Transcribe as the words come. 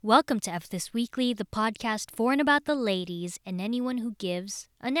Welcome to F This Weekly, the podcast for and about the ladies and anyone who gives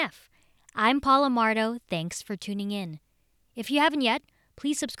an F. I'm Paula Mardo. Thanks for tuning in. If you haven't yet,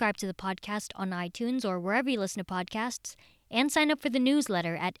 please subscribe to the podcast on iTunes or wherever you listen to podcasts, and sign up for the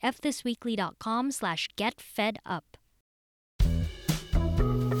newsletter at fthisweekly.com/getfedup.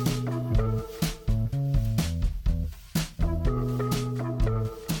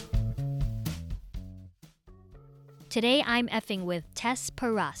 Today I'm effing with Tess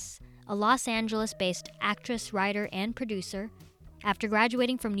Paras, a Los Angeles-based actress, writer, and producer. After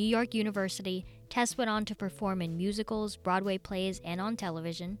graduating from New York University, Tess went on to perform in musicals, Broadway plays, and on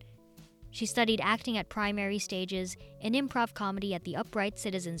television. She studied acting at primary stages and improv comedy at the Upright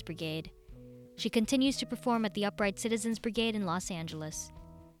Citizens Brigade. She continues to perform at the Upright Citizens Brigade in Los Angeles.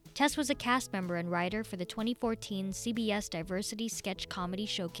 Tess was a cast member and writer for the 2014 CBS Diversity Sketch Comedy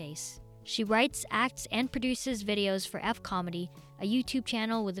Showcase. She writes, acts, and produces videos for F Comedy, a YouTube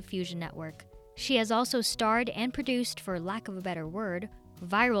channel with the Fusion Network. She has also starred and produced, for lack of a better word,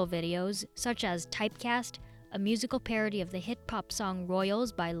 viral videos such as Typecast, a musical parody of the hit pop song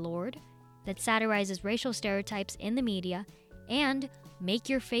Royals by Lorde that satirizes racial stereotypes in the media, and Make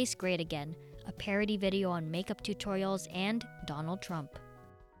Your Face Great Again, a parody video on makeup tutorials and Donald Trump.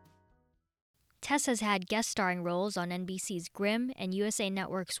 Tess has had guest starring roles on NBC's Grimm and USA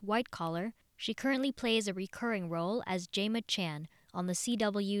Network's White Collar. She currently plays a recurring role as Jema Chan on the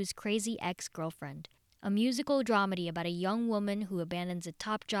CW's Crazy Ex-Girlfriend, a musical dramedy about a young woman who abandons a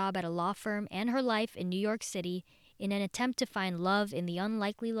top job at a law firm and her life in New York City in an attempt to find love in the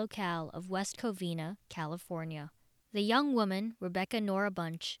unlikely locale of West Covina, California. The young woman, Rebecca Nora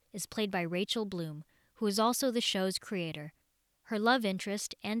Bunch, is played by Rachel Bloom, who is also the show's creator. Her love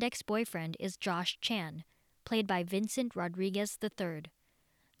interest and ex-boyfriend is Josh Chan, played by Vincent Rodriguez III.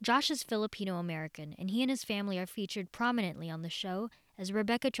 Josh is Filipino-American, and he and his family are featured prominently on the show as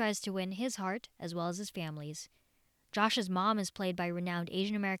Rebecca tries to win his heart as well as his family's. Josh's mom is played by renowned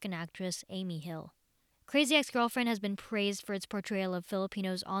Asian-American actress Amy Hill. Crazy Ex-Girlfriend has been praised for its portrayal of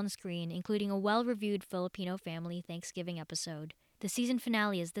Filipinos on screen, including a well-reviewed Filipino family Thanksgiving episode. The season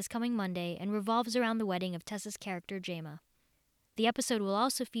finale is this coming Monday and revolves around the wedding of Tessa's character Jema. The episode will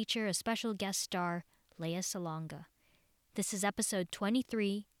also feature a special guest star, Lea Salonga. This is episode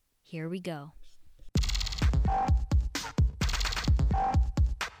 23. Here we go.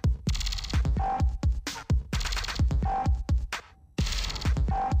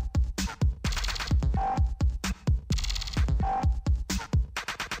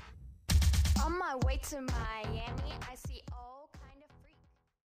 On my way to Miami, I see all kind of freaks.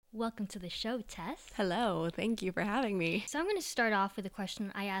 Welcome to the show, Tess. Hello, thank you for having me. So I'm going to start off with a question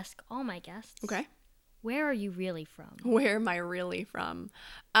I ask all my guests. Okay. Where are you really from? Where am I really from?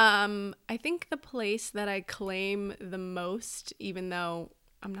 I think the place that I claim the most, even though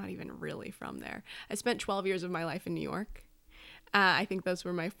I'm not even really from there. I spent 12 years of my life in New York. I think those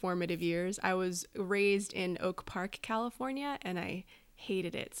were my formative years. I was raised in Oak Park, California, and I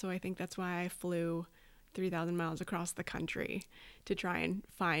hated it. So I think that's why I flew 3,000 miles across the country to try and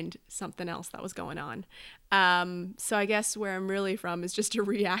find something else that was going on. So I guess where I'm really from is just a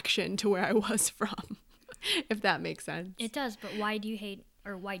reaction to where I was from, if that makes sense. It does, but why did you hate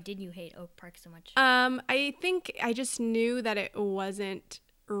Oak Park so much? I think I just knew that it wasn't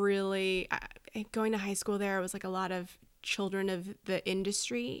really, going to high school there, it was like a lot of children of the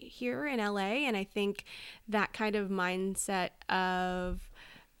industry here in LA. And I think that kind of mindset of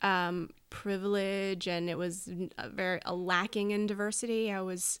privilege, and it was very lacking in diversity. I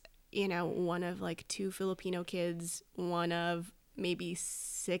was, one of like 2 Filipino kids, one of maybe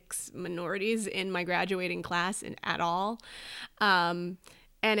 6 minorities in my graduating class at all. And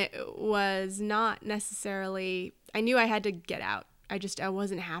it was not necessarily, I knew I had to get out. I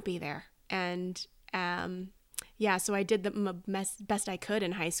wasn't happy there. And so I did the best I could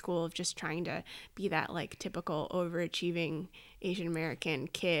in high school of just trying to be that like typical overachieving Asian American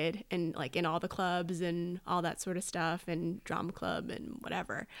kid, and like in all the clubs and all that sort of stuff, and drama club and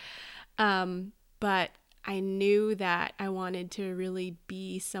whatever. But I knew that I wanted to really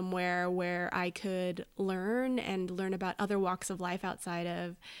be somewhere where I could learn about other walks of life outside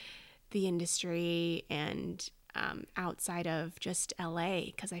of the industry and outside of just LA,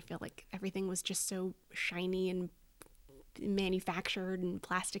 because I feel like everything was just so shiny and manufactured and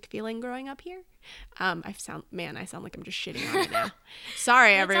plastic feeling growing up here. I sound like I'm just shitting on it now.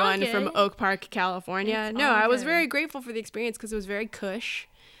 Sorry, everyone from Oak Park, California. I was very grateful for the experience because it was very cush,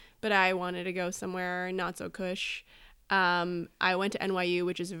 but I wanted to go somewhere not so cush. I went to NYU,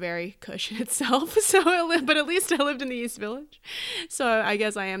 which is very cush in itself. But at least I lived in the East Village. So I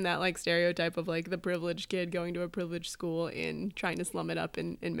guess I am that like stereotype of like the privileged kid going to a privileged school in trying to slum it up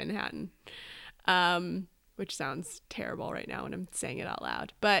in Manhattan. Which sounds terrible right now when I'm saying it out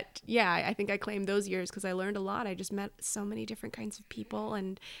loud. But yeah, I think I claim those years because I learned a lot. I just met so many different kinds of people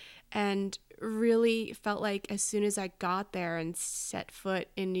and really felt like as soon as I got there and set foot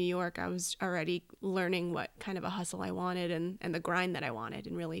in New York, I was already learning what kind of a hustle I wanted and the grind that I wanted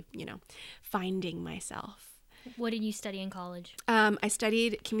and really, finding myself. What did you study in college? I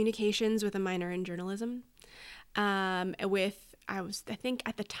studied communications with a minor in journalism. I think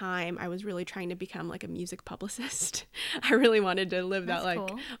at the time I was really trying to become like a music publicist. I really wanted to live that like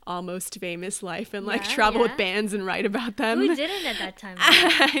cool. almost famous life and like travel with bands and write about them. Who didn't at that time?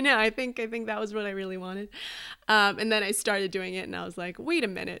 I know. I think that was what I really wanted. And then I started doing it and I was like, wait a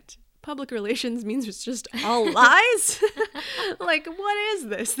minute. Public relations means it's just all lies? Like, what is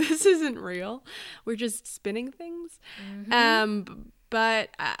this? This isn't real. We're just spinning things. Mm-hmm. But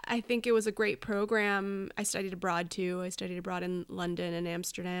I think it was a great program. I studied abroad too. I studied abroad in London and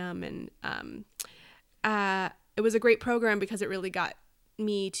Amsterdam. And it was a great program because it really got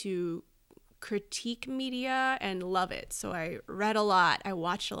me to critique media and love it. So I read a lot. I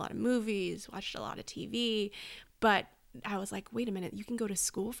watched a lot of movies, watched a lot of TV. But I was like, wait a minute, you can go to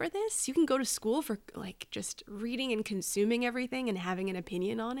school for this? You can go to school for like just reading and consuming everything and having an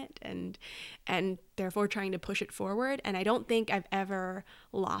opinion on it and therefore trying to push it forward. And I don't think I've ever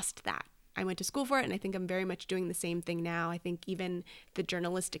lost that. I went to school for it and I think I'm very much doing the same thing now. I think even the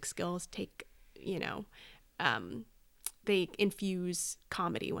journalistic skills take, they infuse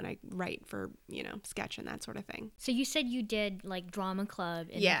comedy when I write for, sketch and that sort of thing. So you said you did like drama club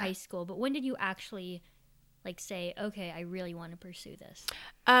in high school, but when did you actually say, okay, I really want to pursue this?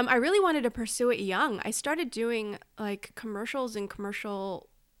 I really wanted to pursue it young. I started doing like commercials and commercial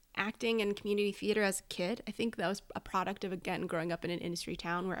acting and community theater as a kid. I think that was a product of, again, growing up in an industry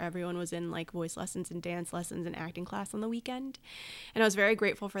town where everyone was in like voice lessons and dance lessons and acting class on the weekend. And I was very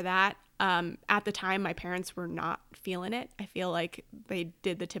grateful for that. At the time, my parents were not feeling it. I feel like they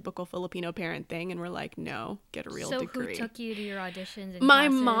did the typical Filipino parent thing and were like, no, get a real degree. So who took you to your auditions and My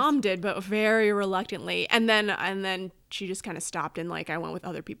classes? mom did, but very reluctantly. And then she just kind of stopped and like I went with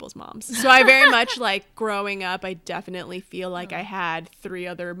other people's moms. So I very much like growing up, I definitely feel like I had 3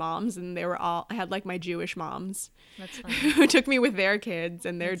 other moms and I had like my Jewish moms. That's funny. Who took me with their kids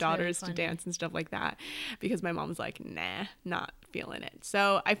and their That's daughters really to dance and stuff like that because my mom was like, nah, not feeling it.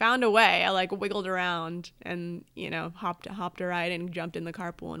 So I found a way. I like wiggled around and, hopped a ride and jumped in the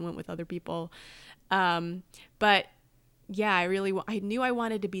carpool and went with other people. But yeah, I knew I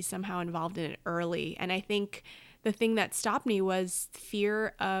wanted to be somehow involved in it early. And I think the thing that stopped me was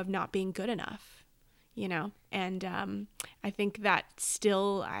fear of not being good enough, and I think that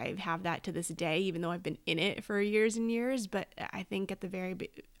still I have that to this day, even though I've been in it for years and years. But I think at the very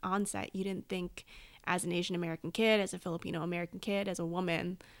onset, you didn't think as an Asian American kid, as a Filipino American kid, as a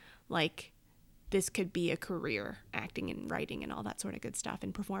woman, like this could be a career, acting and writing and all that sort of good stuff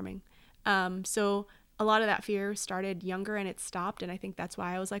and performing. So a lot of that fear started younger and it stopped. And I think that's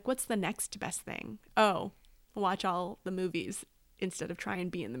why I was like, what's the next best thing? Oh, watch all the movies instead of try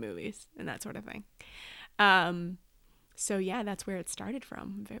and be in the movies and that sort of thing. So yeah, that's where it started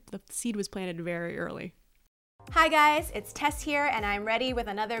from. The seed was planted very early. Hi guys, it's Tess here and I'm ready with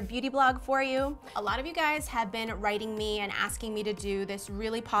another beauty blog for you. A lot of you guys have been writing me and asking me to do this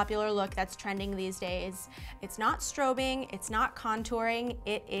really popular look that's trending these days. It's not strobing, it's not contouring,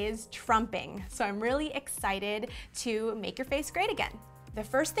 it is trumping. So I'm really excited to make your face great again. The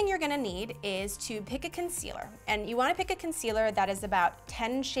first thing you're gonna need is to pick a concealer, and you wanna pick a concealer that is about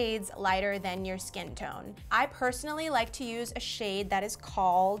 10 shades lighter than your skin tone. I personally like to use a shade that is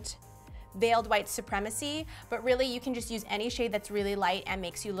called Veiled White Supremacy, but really you can just use any shade that's really light and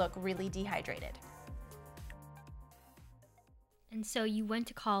makes you look really dehydrated. And so you went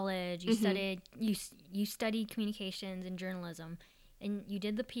to college, you studied you studied communications and journalism. And you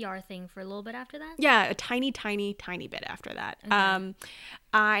did the PR thing for a little bit after that? Yeah, a tiny bit after that. Okay.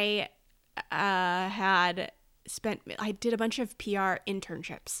 I did a bunch of PR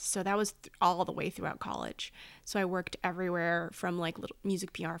internships. So that was all the way throughout college. So I worked everywhere from like little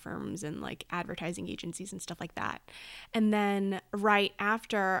music PR firms and like advertising agencies and stuff like that. And then right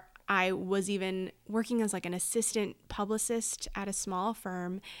after, I was even working as like an assistant publicist at a small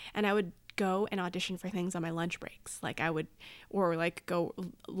firm, and I would go and audition for things on my lunch breaks. Or go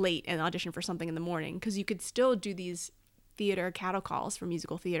late and audition for something in the morning, because you could still do these theater cattle calls for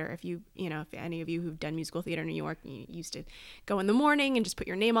musical theater. If any of you who've done musical theater in New York, you used to go in the morning and just put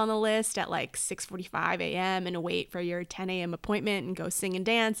your name on the list at like 6:45 a.m. and wait for your 10 a.m. appointment and go sing and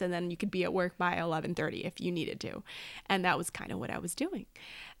dance. And then you could be at work by 11:30 if you needed to. And that was kind of what I was doing.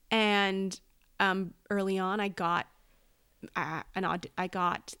 And early on, I got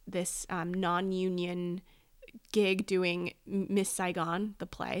this non-union gig doing Miss Saigon, the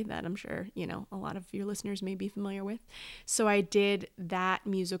play that I'm sure, a lot of your listeners may be familiar with. So I did that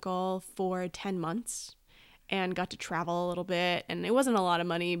musical for 10 months and got to travel a little bit. And it wasn't a lot of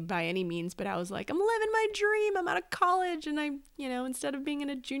money by any means, but I was like, I'm living my dream. I'm out of college. And I, instead of being in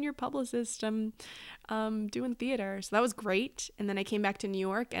a junior publicist, I'm doing theater. So that was great. And then I came back to New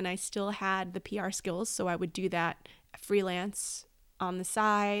York and I still had the PR skills. So I would do that freelance on the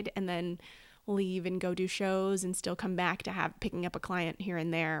side and then leave and go do shows and still come back to picking up a client here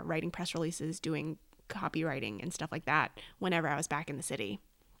and there, writing press releases, doing copywriting and stuff like that whenever I was back in the city.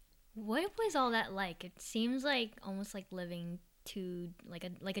 What was all that like? It seems like almost like living like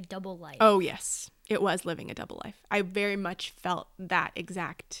a double life. Oh, yes. It was living a double life. I very much felt that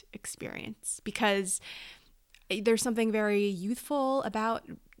exact experience because there's something very youthful about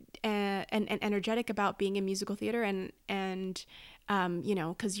and energetic about being in musical theater and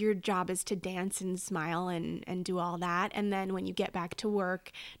because your job is to dance and smile and do all that. And then when you get back to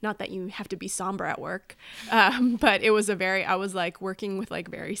work, not that you have to be somber at work, but I was like working with like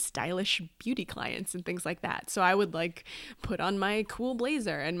very stylish beauty clients and things like that. So I would like put on my cool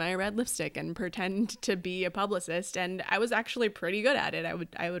blazer and my red lipstick and pretend to be a publicist. And I was actually pretty good at it.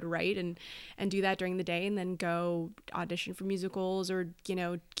 I would write and do that during the day and then go audition for musicals or,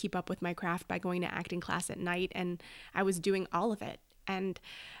 keep up with my craft by going to acting class at night. And I was doing all of it. And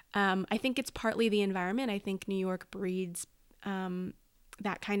I think it's partly the environment. I think New York breeds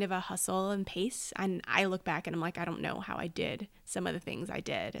that kind of a hustle and pace. And I look back and I'm like, I don't know how I did some of the things I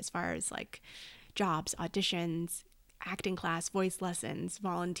did as far as like jobs, auditions, acting class, voice lessons,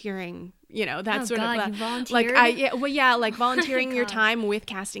 volunteering, that sort of you volunteered? like volunteering your time with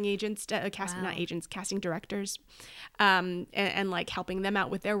casting agents, casting directors, and like helping them out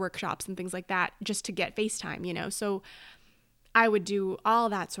with their workshops and things like that just to get FaceTime, so I would do all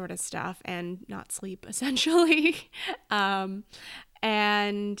that sort of stuff and not sleep essentially.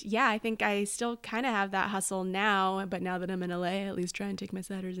 And yeah, I think I still kind of have that hustle now, but now that I'm in LA, I at least try and take my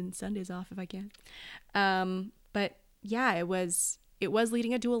Saturdays and Sundays off if I can. But yeah, it was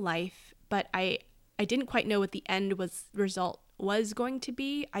leading a dual life, but I didn't quite know what the result was going to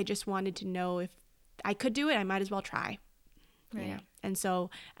be. I just wanted to know if I could do it, I might as well try. Right. And so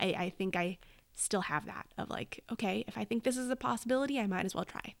I think I still have that of like, okay, if I think this is a possibility, I might as well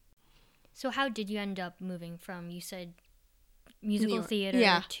try. So how did you end up moving from, you said, musical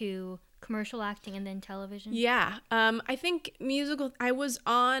theater to commercial acting and then television? Yeah. I think I was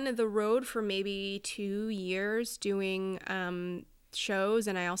on the road for maybe 2 years doing shows,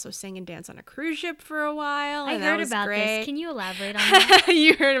 and I also sang and danced on a cruise ship for a while. I and heard that was about great. this. Can you elaborate on that?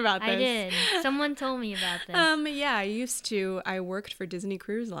 You heard about this? I did. Someone told me about this. Yeah, I worked for Disney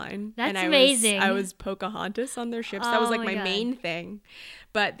Cruise Line. That's and amazing. I was Pocahontas on their ships. That was like Oh my my main thing.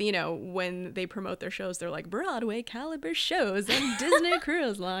 But, when they promote their shows, they're like Broadway caliber shows on Disney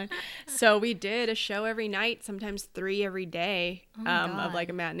Cruise Line. So we did a show every night, sometimes 3 every day, of like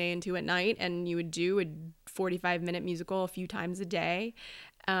a matinee and 2 at night. And you would do a 45-minute musical a few times a day.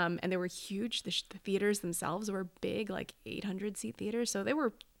 And they were huge. The theaters themselves were big, like 800-seat theaters. So they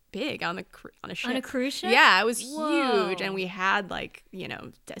were big on a ship. On a cruise ship? Yeah, it was Whoa. huge. And we had like,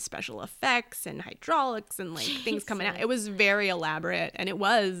 special effects and hydraulics and like things coming out. It was very elaborate. And it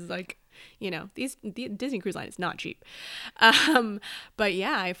was like, the Disney Cruise Line is not cheap. But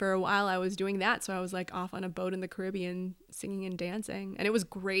yeah, for a while I was doing that. So I was like off on a boat in the Caribbean singing and dancing. And it was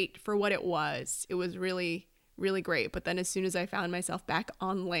great for what it was. It was really, really great. But then as soon as I found myself back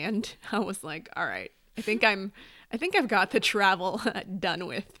on land, I was like, all right, I think I've got the travel done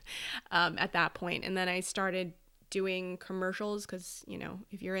with at that point. And then I started doing commercials because,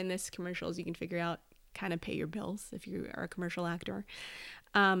 if you're in this commercials, you can figure out kind of pay your bills if you are a commercial actor.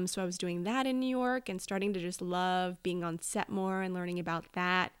 So I was doing that in New York and starting to just love being on set more and learning about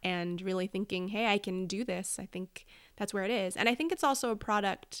that and really thinking, hey, I can do this. I think that's where it is. And I think it's also a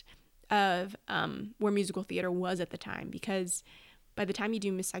product of where musical theater was at the time, because by the time you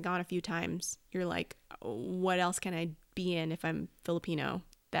do Miss Saigon a few times, you're like, what else can I be in if I'm Filipino?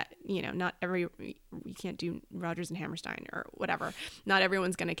 That, you can't do Rodgers and Hammerstein or whatever. Not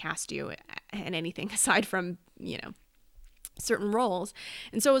everyone's going to cast you in anything aside from, certain roles.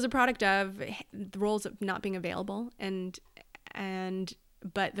 And so it was a product of the roles not being available and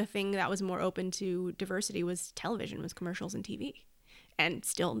But the thing that was more open to diversity was television, was commercials and TV. And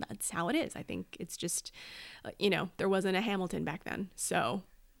still, that's how it is. I think it's just, there wasn't a Hamilton back then. So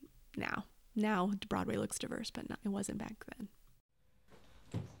now Broadway looks diverse, but it wasn't back then.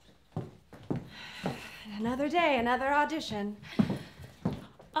 Another day, another audition.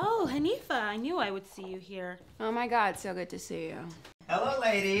 Oh, Hanifa, I knew I would see you here. Oh my God, so good to see you. Hello,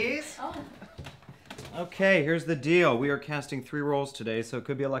 ladies. Oh. Okay, here's the deal. We are casting 3 roles today, so it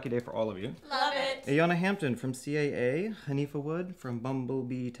could be a lucky day for all of you. Love it. Ayana Hampton from CAA, Hanifa Wood from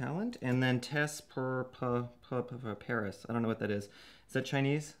Bumblebee Talent, and then Tess Paris. I don't know what that is. Is that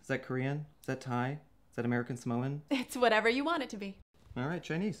Chinese? Is that Korean? Is that Thai? Is that American Samoan? It's whatever you want it to be. All right,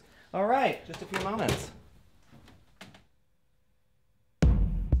 Chinese. All right, just a few moments.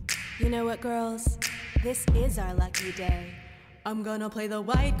 You know what, girls? This is our lucky day. I'm gonna play the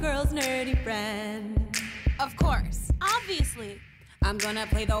white girl's nerdy friend. Of course. Obviously. I'm gonna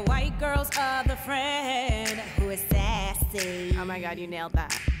play the white girl's other friend who is sassy. Oh my God, you nailed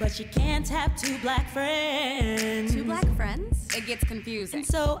that. But she can't have 2 black friends. 2 black friends? It gets confusing. And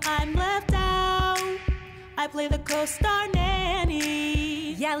so I'm left out. I play the co-star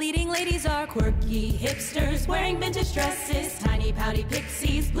nanny. Yeah, leading ladies are Quirky hipsters wearing vintage dresses, tiny pouty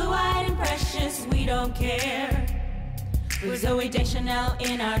pixies, blue-eyed and precious, we don't care. We're Zoe Deschanel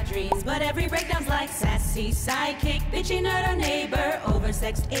in our dreams, but every breakdown's like sassy sidekick, bitchy nerd or neighbor,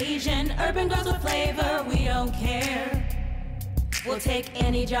 oversexed Asian, urban girls with flavor, we don't care. We'll take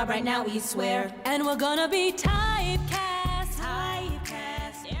any job right now, we swear, and we're gonna be typecast,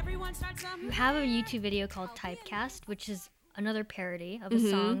 typecast. Everyone starts You have a YouTube video called Typecast, which is another parody of a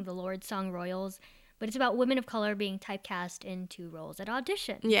song, the Lord's Song Royals, but it's about women of color being typecast into roles at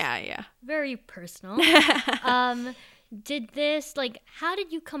audition. Yeah. Very personal. Did this, how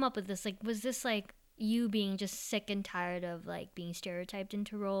did you come up with this? Was this, you being just sick and tired of, being stereotyped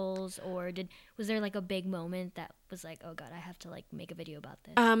into roles? Or was there, a big moment that was oh, God, I have to, make a video about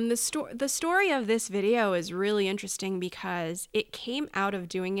this? The story of this video is really interesting because it came out of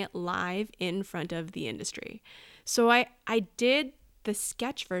doing it live in front of the industry. So I did the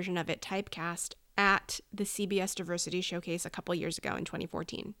sketch version of it, Typecast, at the CBS Diversity Showcase a couple years ago in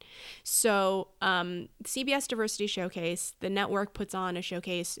 2014. So CBS Diversity Showcase, the network puts on a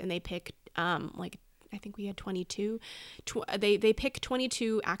showcase and they pick I think we had 22. They pick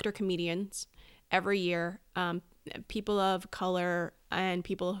 22 actor comedians every year, people of color and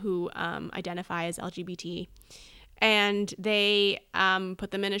people who identify as LGBT. And they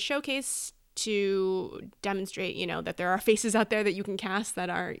put them in a showcase to demonstrate, that there are faces out there that you can cast that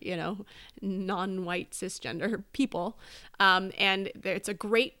are, non-white cisgender people. And it's a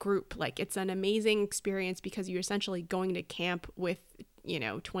great group. It's an amazing experience because you're essentially going to camp with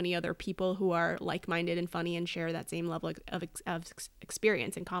 20 other people who are like-minded and funny and share that same level of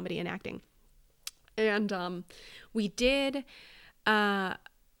experience in comedy and acting. And we did,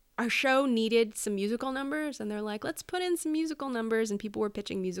 our show needed some musical numbers, and they're like, let's put in some musical numbers, and people were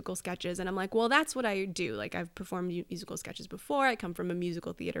pitching musical sketches, and I'm like, well, that's what I do. I've performed musical sketches before. I come from a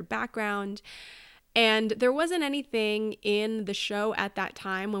musical theater background. And there wasn't anything in the show at that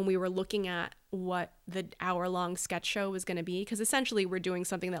time when we were looking at what the hour-long sketch show was going to be, because essentially we're doing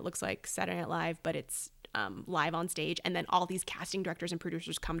something that looks like Saturday Night Live, but it's live on stage, and then all these casting directors and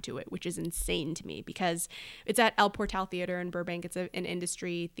producers come to it, which is insane to me because it's at El Portal Theater in Burbank. It's an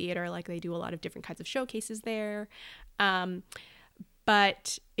industry theater. They do a lot of different kinds of showcases there.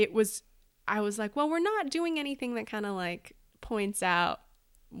 But I was like, well, we're not doing anything that kind of points out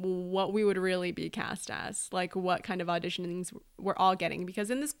what we would really be cast as, what kind of auditionings we're all getting,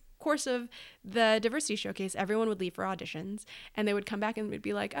 because in this course of the diversity showcase, everyone would leave for auditions and they would come back and would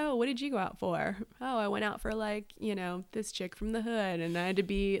be like, oh, what did you go out for? Oh, I went out for this chick from the hood, and I had to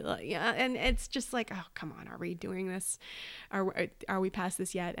be and it's just oh, come on, are we doing this? Are we past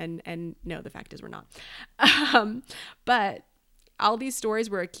this yet? And no, the fact is we're not. But all these stories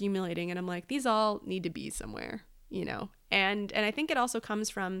were accumulating, and I'm like, these all need to be somewhere, and I think it also comes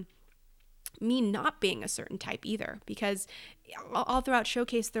from me not being a certain type either, because all throughout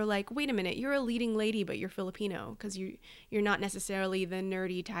Showcase they're like, wait a minute, you're a leading lady but you're Filipino, because you're not necessarily the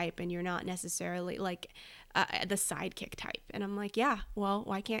nerdy type, and you're not necessarily the sidekick type. And I'm like, yeah, well,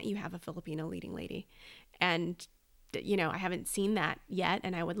 why can't you have a Filipino leading lady? And I haven't seen that yet,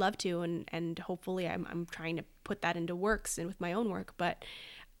 and I would love to, and hopefully I'm trying to put that into works and with my own work. But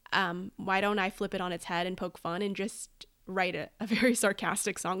why don't I flip it on its head and poke fun and just write a very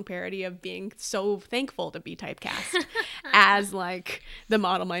sarcastic song parody of being so thankful to be typecast as the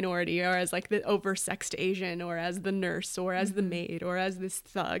model minority, or as the oversexed Asian, or as the nurse, or as the maid, or as this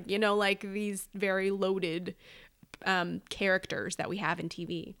thug, these very loaded characters that we have in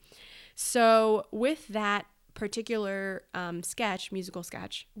TV. So with that particular musical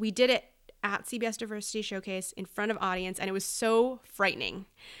sketch, we did it at CBS Diversity Showcase in front of audience, and it was so frightening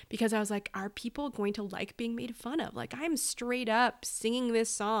because I was like, are people going to like being made fun of? Like, I'm straight up singing this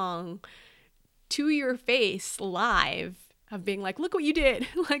song to your face live, of being like, look what you did,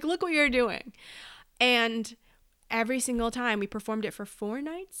 like, look what you're doing. And every single time, we performed it for 4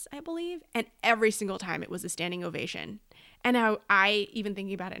 nights, I believe, and every single time it was a standing ovation. And I even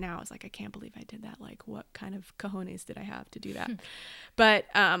thinking about it now, I was like, I can't believe I did that. Like, what kind of cojones did I have to do that? But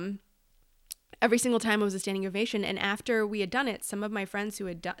every single time it was a standing ovation. And after we had done it, some of my friends who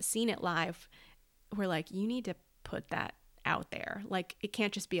had seen it live were like, you need to put that out there. Like, it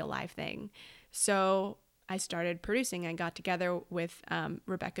can't just be a live thing. So I started producing. I got together with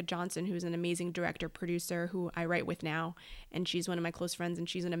Rebecca Johnson, who's an amazing director, producer, who I write with now. And she's one of my close friends, and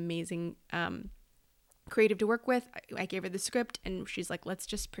she's an amazing creative to work with. I gave her the script, and she's like, let's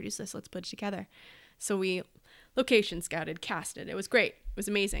just produce this. Let's put it together. So we location scouted, casted. It was great. It was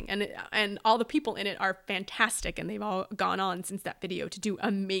amazing. And all the people in it are fantastic, and they've all gone on since that video to do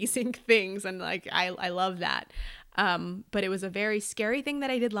amazing things. And like, I love that. But it was a very scary thing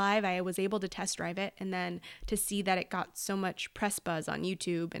that I did live. I was able to test drive it, and then to see that it got so much press buzz on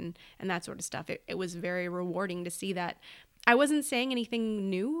YouTube and that sort of stuff. It was very rewarding to see that I wasn't saying anything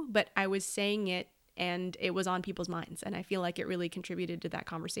new, but I was saying it, and it was on people's minds. And I feel like it really contributed to that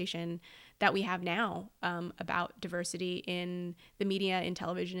conversation that we have now about diversity in the media, in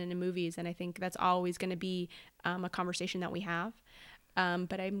television, and in movies. And I think that's always going to be a conversation that we have.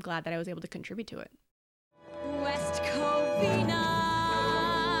 But I'm glad that I was able to contribute to it. West Covina,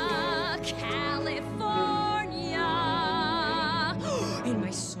 California. In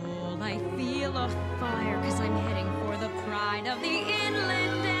my soul I feel a fire, 'cause I'm heading for the pride of the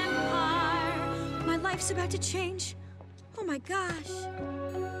Inland Empire. My life's about to change, oh my gosh,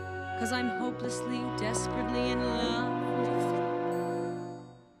 'cause I'm hopelessly, desperately in love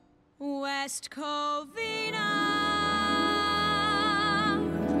with West Covina.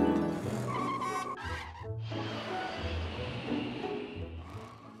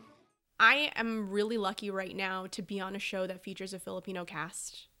 I am really lucky right now to be on a show that features a Filipino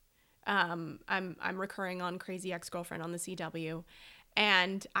cast. I'm recurring on Crazy Ex-Girlfriend on the CW,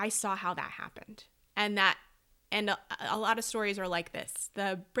 and I saw how that happened. And a lot of stories are like this.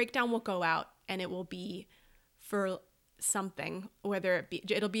 The breakdown will go out, and it will be for something, whether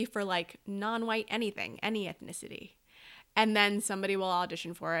it'll be for like non-white anything, any ethnicity. And then somebody will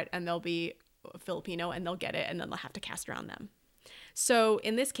audition for it, and they'll be Filipino, and they'll get it, and then they'll have to cast around them. So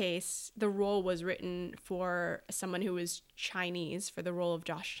in this case, the role was written for someone who was Chinese, for the role of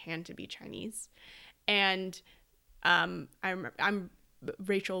Josh Han to be Chinese. And I'm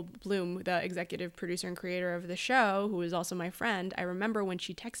Rachel Bloom, the executive producer and creator of the show, who is also my friend. I remember when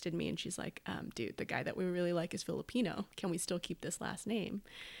she texted me and she's like, dude, the guy that we really like is Filipino. Can we still keep this last name?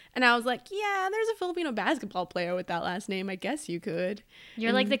 And I was like, yeah, there's a Filipino basketball player with that last name. I guess you could.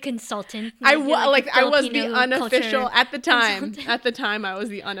 You're like the consultant. I was the unofficial at the time. At the time, I was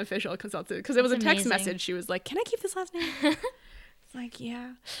the unofficial consultant, because it was a text message. She was like, "Can I keep this last name?" It's like,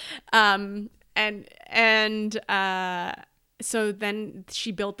 yeah. So then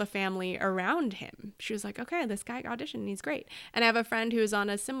she built the family around him. She was like, okay, this guy auditioned and he's great. And I have a friend who's on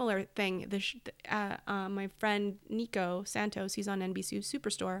a similar thing. My friend Nico Santos, he's on NBC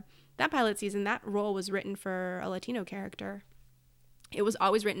Superstore. That pilot season, that role was written for a Latino character. It was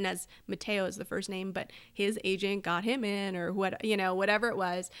always written as Mateo as the first name, but his agent got him in, or whatever it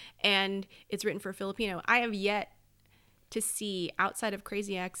was. And it's written for Filipino. I have yet to see, outside of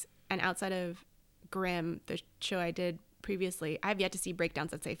Crazy Ex and outside of Grimm, the show I did previously, I've yet to see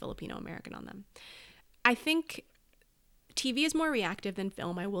breakdowns that say Filipino American on them. I think TV is more reactive than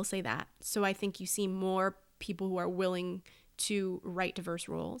film, I will say that. So I think you see more people who are willing to write diverse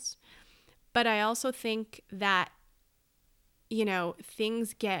roles. But I also think that,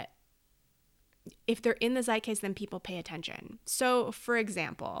 things get, if they're in the zeitgeist, then people pay attention. So for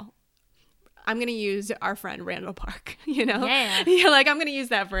example, I'm going to use our friend Randall Park, Yeah, like I'm going to use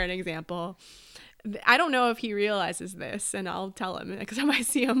that for an example. I don't know if he realizes this, and I'll tell him because I might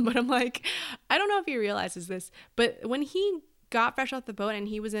see him, but I'm like, I don't know if he realizes this, but when he got fresh off the boat and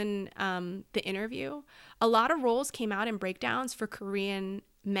he was in The Interview, a lot of roles came out in breakdowns for Korean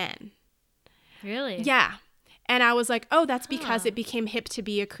men. Really? Yeah. And I was like, oh, that's because it became hip to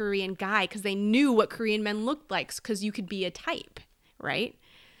be a Korean guy, because they knew what Korean men looked like, because you could be a type, right?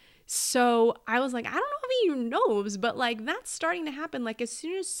 So I was like, I don't know if he knows, but like that's starting to happen. Like as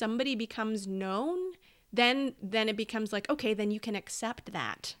soon as somebody becomes known, then it becomes like, okay, then you can accept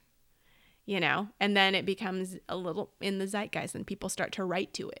that. you know, and then it becomes a little in the zeitgeist and people start to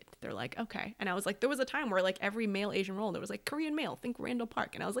write to it. They're like, okay. And I was like, there was a time where like every male Asian role, there was like Korean male, think Randall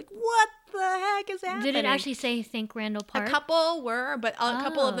Park. And I was like, what the heck is happening? Did it actually say think Randall Park? A couple were, but a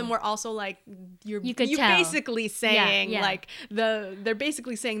couple of them were also like, you're You could tell. basically saying Yeah. like they're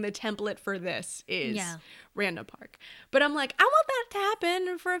basically saying the template for this is Randall Park. But I'm like, I want that to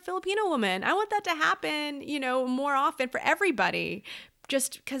happen for a Filipino woman. I want that to happen, you know, more often for everybody,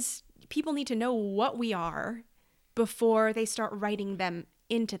 just because people need to know what we are before they start writing them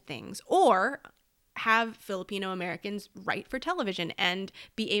into things, or have Filipino Americans write for television and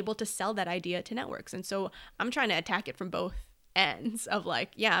be able to sell that idea to networks. And so I'm trying to attack it from both ends of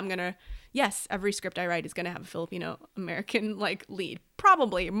like, yes, every script I write is going to have a Filipino American like lead.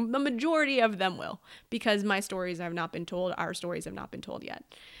 Probably the majority of them will, because my stories have not been told. Our stories have not been told yet.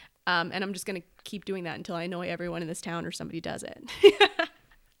 And I'm just going to keep doing that until I annoy everyone in this town or somebody does it.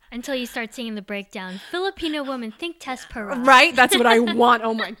 Until you start singing the breakdown. Filipino woman, think Tess Perot. Right? That's what I want.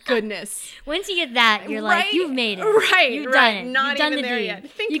 Oh my goodness. Once you get that, you're like, Right? you've made it. Right, You've right. done it. Not You've done even the there deed.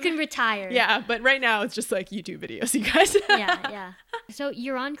 yet. You can retire. Yeah, but right now it's just like YouTube videos, you guys. Yeah. So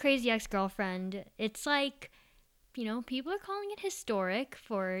you're on Crazy Ex-Girlfriend. It's like, you know, people are calling it historic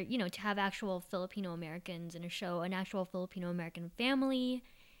for, you know, to have actual Filipino Americans in a show, an actual Filipino American family.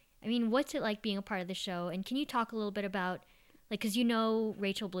 I mean, what's it like being a part of the show? And can you talk a little bit about, like, because you know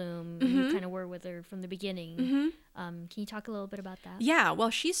Rachel Bloom, you kind of were with her from the beginning. Can you talk a little bit about that? Yeah, well,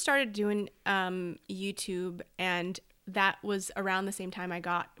 she started doing YouTube, and that was around the same time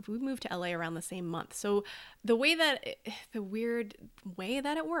we moved to LA around the same month. So the weird way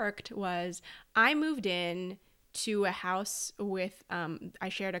that it worked was I moved in to a house with, I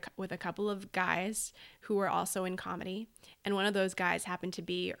shared with a couple of guys who were also in comedy. And one of those guys happened to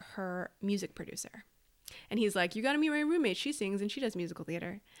be her music producer. And he's like, you got to meet my roommate. She sings and she does musical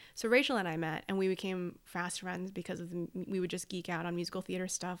theater. So Rachel and I met, and we became fast friends because we would just geek out on musical theater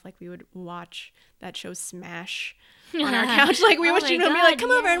stuff. Like we would watch that show Smash on our couch. Like we would be like,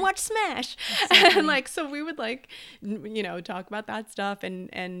 come over and watch Smash. And like, so we would like, you know, talk about that stuff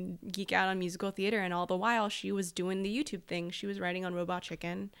and geek out on musical theater. And all the while she was doing the YouTube thing. She was writing on Robot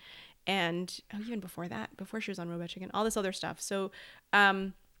Chicken, and even before that, before she was on Robot Chicken, all this other stuff. So,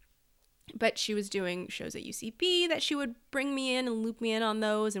 but she was doing shows at UCB that she would bring me in and loop me in on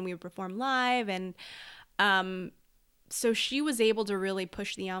those, and we would perform live. And so she was able to really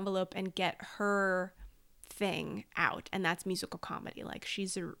push the envelope and get her thing out, and that's musical comedy. Like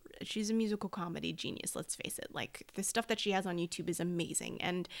she's a musical comedy genius, let's face it. Like the stuff that she has on YouTube is amazing,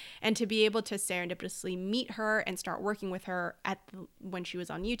 and to be able to serendipitously meet her and start working with her when she was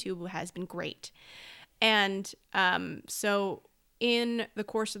on YouTube has been great. And so in the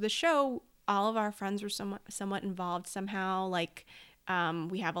course of the show, all of our friends were somewhat involved somehow. Like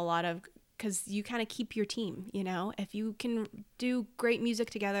we have a lot of, because you kind of keep your team, you know, if you can do great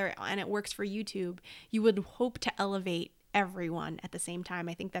music together and it works for YouTube, you would hope to elevate everyone at the same time.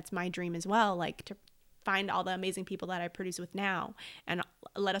 I think that's my dream as well, like to find all the amazing people that I produce with now and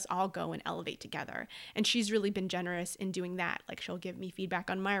let us all go and elevate together. And she's really been generous in doing that. Like she'll give me feedback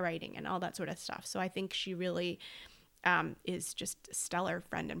on my writing and all that sort of stuff. So I think she really is just a stellar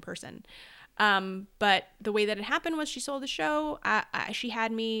friend in person. But the way that it happened was she sold the show. She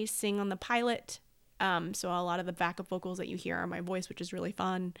had me sing on the pilot. So a lot of the backup vocals that you hear are my voice, which is really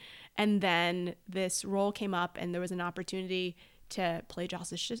fun. And then this role came up and there was an opportunity to play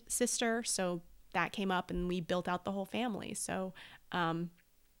Joss's sister. So that came up and we built out the whole family. So,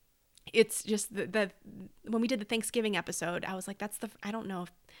 it's just that when we did the Thanksgiving episode, I was like, I don't know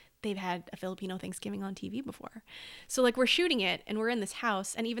if they've had a Filipino Thanksgiving on TV before. So like we're shooting it and we're in this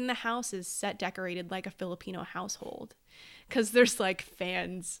house, and even the house is set decorated like a Filipino household, because there's like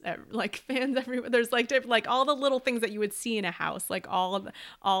fans everywhere. There's like all the little things that you would see in a house, like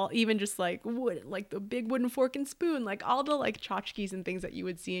all even just like wood, like the big wooden fork and spoon, like all the like tchotchkes and things that you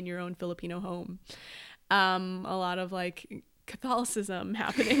would see in your own Filipino home. A lot of like Catholicism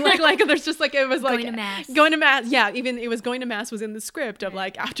happening, like there's just like, it was like going to mass. Yeah, even it was going to mass was in the script of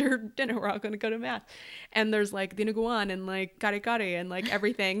like after dinner we're all going to go to mass, and there's like dinuguan and like kare-kare and like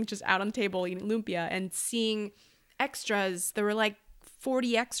everything just out on the table eating lumpia and seeing extras. There were like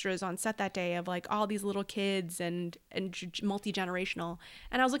 40 extras on set that day of like all these little kids and multi-generational,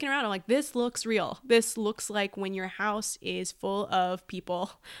 and I was looking around, I'm like, this looks real. This looks like when your house is full of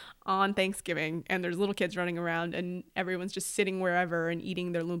people on Thanksgiving and there's little kids running around and everyone's just sitting wherever and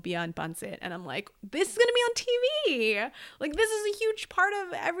eating their lumpia and pancit. And I'm like, this is gonna be on TV. Like this is a huge part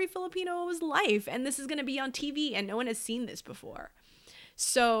of every Filipino's life, and this is gonna be on TV, and no one has seen this before.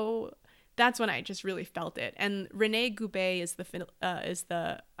 So that's when I just really felt it. And Renee Goubet is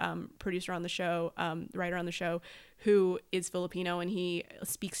the producer on the show, writer on the show, who is Filipino, and he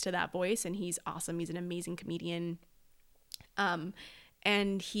speaks to that voice, and he's awesome. He's an amazing comedian.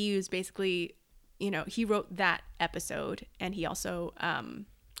 And he was basically, he wrote that episode, and he also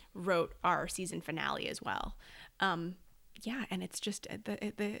wrote our season finale as well. Yeah, and it's just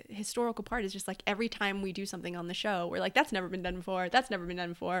the historical part is just like every time we do something on the show, we're like, that's never been done before. That's never been done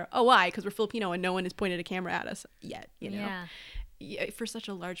before. Oh, why? Because we're Filipino and no one has pointed a camera at us yet, Yeah. Yeah, for such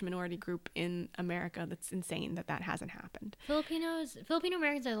a large minority group in America, that's insane that hasn't happened. Filipino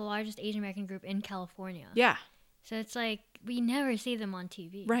Americans are the largest Asian American group in California. Yeah. So it's like we never see them on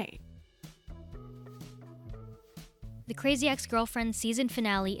TV. Right. The Crazy Ex-Girlfriend season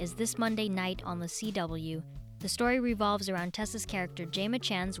finale is this Monday night on the CW. The story revolves around Tessa's character Jema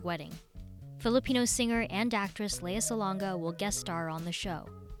Chan's wedding. Filipino singer and actress Lea Salonga will guest star on the show.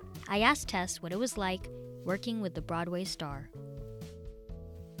 I asked Tess what it was like working with the Broadway star.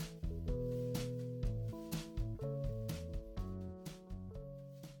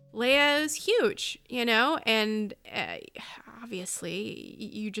 Lea is huge, and obviously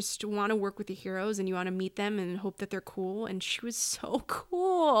you just want to work with your heroes and you want to meet them and hope that they're cool. And she was so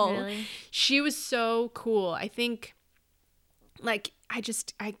cool. Really? She was so cool. I think, like,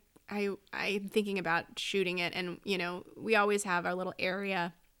 I'm thinking about shooting it, and we always have our little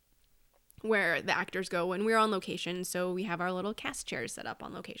area where the actors go when we're on location. So we have our little cast chairs set up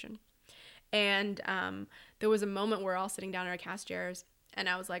on location. And there was a moment where we're all sitting down in our cast chairs. And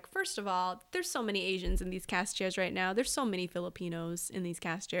I was like, first of all, there's so many Asians in these cast chairs right now. There's so many Filipinos in these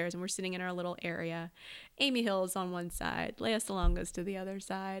cast chairs. And we're sitting in our little area. Amy Hill is on one side. Lea Salonga's to the other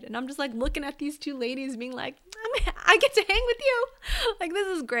side. And I'm just like looking at these two ladies being like, I get to hang with you. Like, this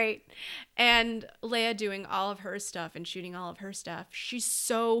is great. And Lea doing all of her stuff and shooting all of her stuff. She's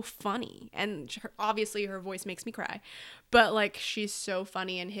so funny. And obviously her voice makes me cry. But, like, she's so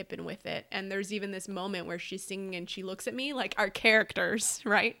funny and hip and with it. And there's even this moment where she's singing and she looks at me like our characters,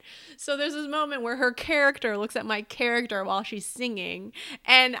 right? So there's this moment where her character looks at my character while she's singing.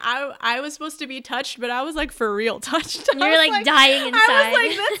 And I was supposed to be touched, but I was, like, for real touched. You're, like, dying inside. I was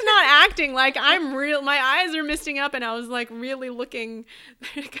like, that's not acting. Like, I'm real. My eyes are misting up. And I was, like, really looking.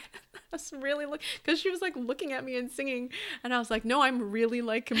 I was really because she was like looking at me and singing, and I was like, no, I'm really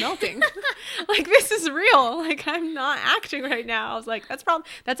like melting. Like, this is real. Like, I'm not acting right now. I was like, that's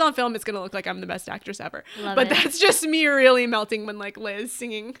on film. It's gonna look like I'm the best actress ever. But that's just me really melting when like Liz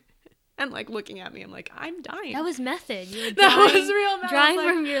singing and like looking at me. I'm like, I'm dying. That was method. You were that was real method. Drawing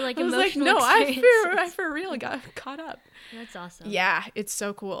from your like emotional experiences. I for real got caught up. That's awesome. Yeah, it's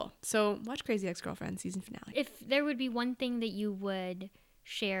so cool. So watch Crazy Ex-Girlfriend season finale. If there would be one thing that you would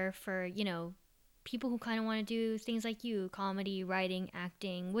share for, people who kind of want to do things like you, comedy, writing,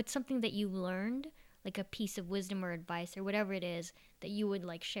 acting, what's something that you learned, like a piece of wisdom or advice or whatever it is that you would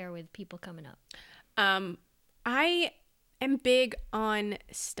like share with people coming up? I am big on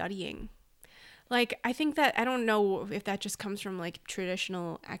studying. Like, I think that, I don't know if that just comes from like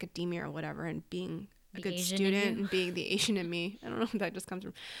traditional academia or whatever, and being a good student and being the Asian in me. I don't know if that just comes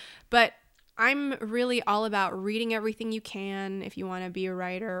from, but I'm really all about reading everything you can if you want to be a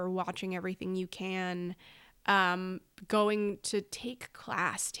writer, or watching everything you can, going to take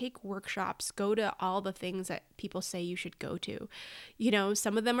class, take workshops, go to all the things that people say you should go to.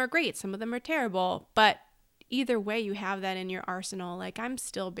 Some of them are great, some of them are terrible, but either way, you have that in your arsenal. Like, I'm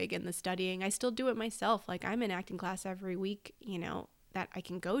still big in the studying. I still do it myself. Like, I'm in acting class every week, that I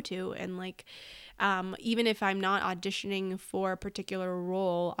can go to. And like, even if I'm not auditioning for a particular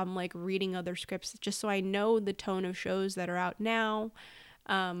role, I'm like reading other scripts just so I know the tone of shows that are out now.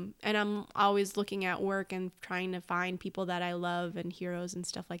 And I'm always looking at work and trying to find people that I love and heroes and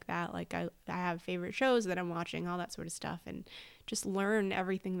stuff like that. Like, I have favorite shows that I'm watching, all that sort of stuff, and just learn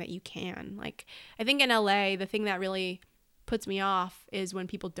everything that you can. Like, I think in LA, the thing that really puts me off is when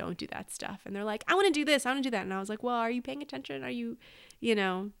people don't do that stuff and they're like, I want to do this, I want to do that. And I was like, well, are you paying attention? Are you,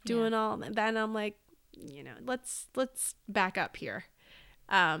 doing all that? And I'm like, let's back up here,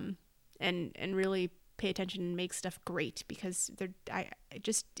 and really pay attention and make stuff great, because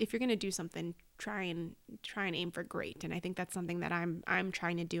if you're going to do something, try and aim for great. And I think that's something that I'm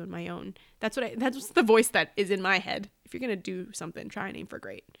trying to do in my own. That's the voice that is in my head. If you're going to do something, try and aim for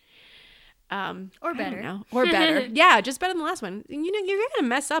great. Or better. Or better. Yeah, just better than the last one. You're going to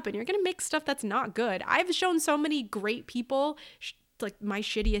mess up and you're going to make stuff that's not good. I've shown so many great people like my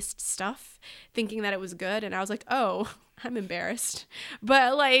shittiest stuff thinking that it was good, and I was like, oh, I'm embarrassed.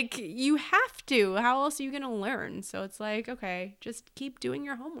 But like, you have to. How else are you going to learn? So it's like, okay, just keep doing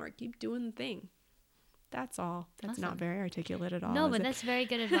your homework. Keep doing the thing. That's all. That's Awesome. not very articulate at all. No, is but it? that's very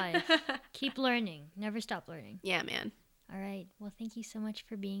good advice. Keep learning. Never stop learning. Yeah, man. All right. Well, thank you so much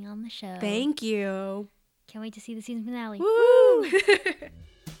for being on the show. Thank you. Can't wait to see the season finale. Woo!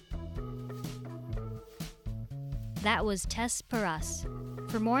 That was Tess Paras.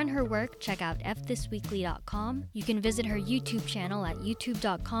 For more on her work, check out fthisweekly.com. You can visit her YouTube channel at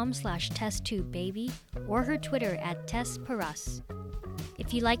youtube.com/TessTubeBaby or her Twitter at Tess Paras.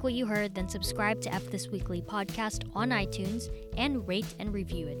 If you like what you heard, then subscribe to F This Weekly podcast on iTunes and rate and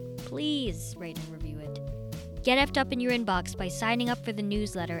review it. Please rate and review it. Get F'd up in your inbox by signing up for the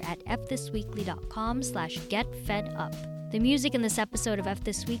newsletter at fthisweekly.com/getfedup. The music in this episode of F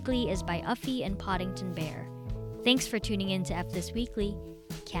This Weekly is by Uffy and Poddington Bear. Thanks for tuning in to F This Weekly.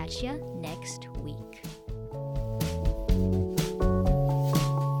 Catch ya next week.